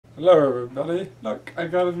Hello everybody, look, I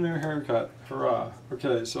got a new haircut, hurrah.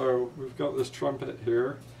 Okay, so we've got this trumpet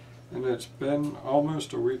here, and it's been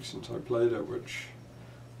almost a week since I played it, which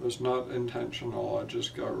was not intentional, I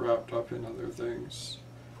just got wrapped up in other things.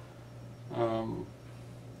 And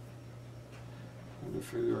to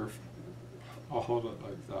figure, I'll hold it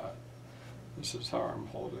like that. This is how I'm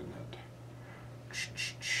holding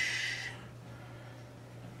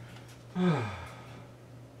it.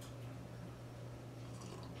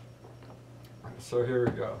 So here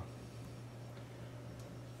we go.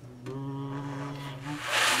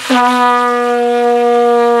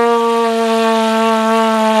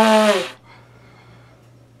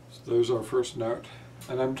 So there's our first note.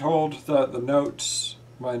 And I'm told that the notes,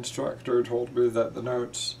 my instructor told me that the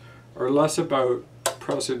notes are less about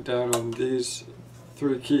pressing down on these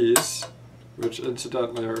three keys, which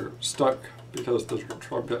incidentally are stuck because the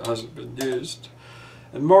trumpet hasn't been used,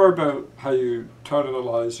 and more about how you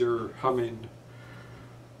tonalize your humming.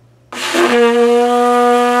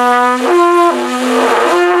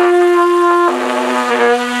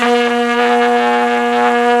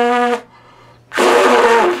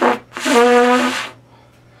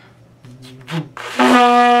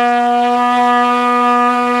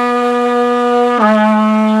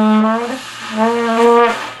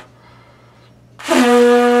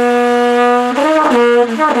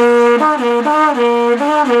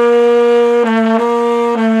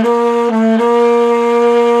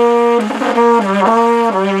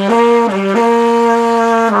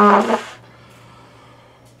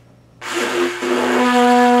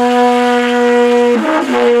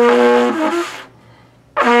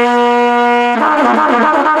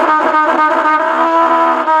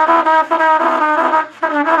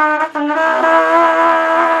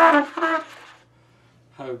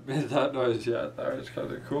 Haven't made that noise yet. That was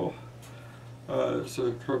kind of cool.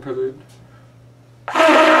 So trumpeting.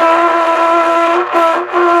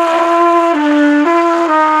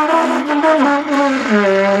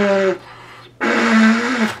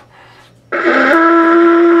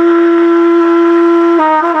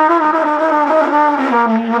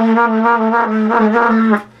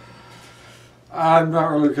 I'm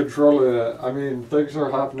not really controlling it. I mean, things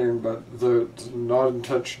are happening, but they're not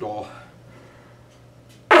intentional.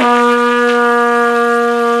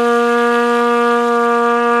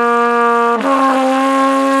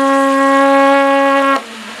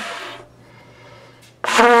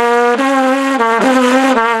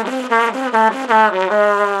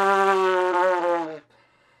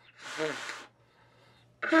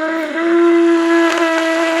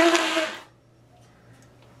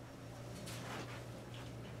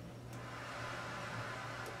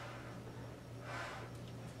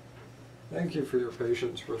 Thank you for your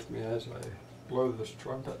patience with me as I blow this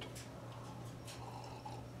trumpet.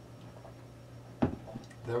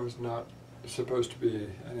 That was not supposed to be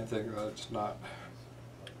anything that it's not.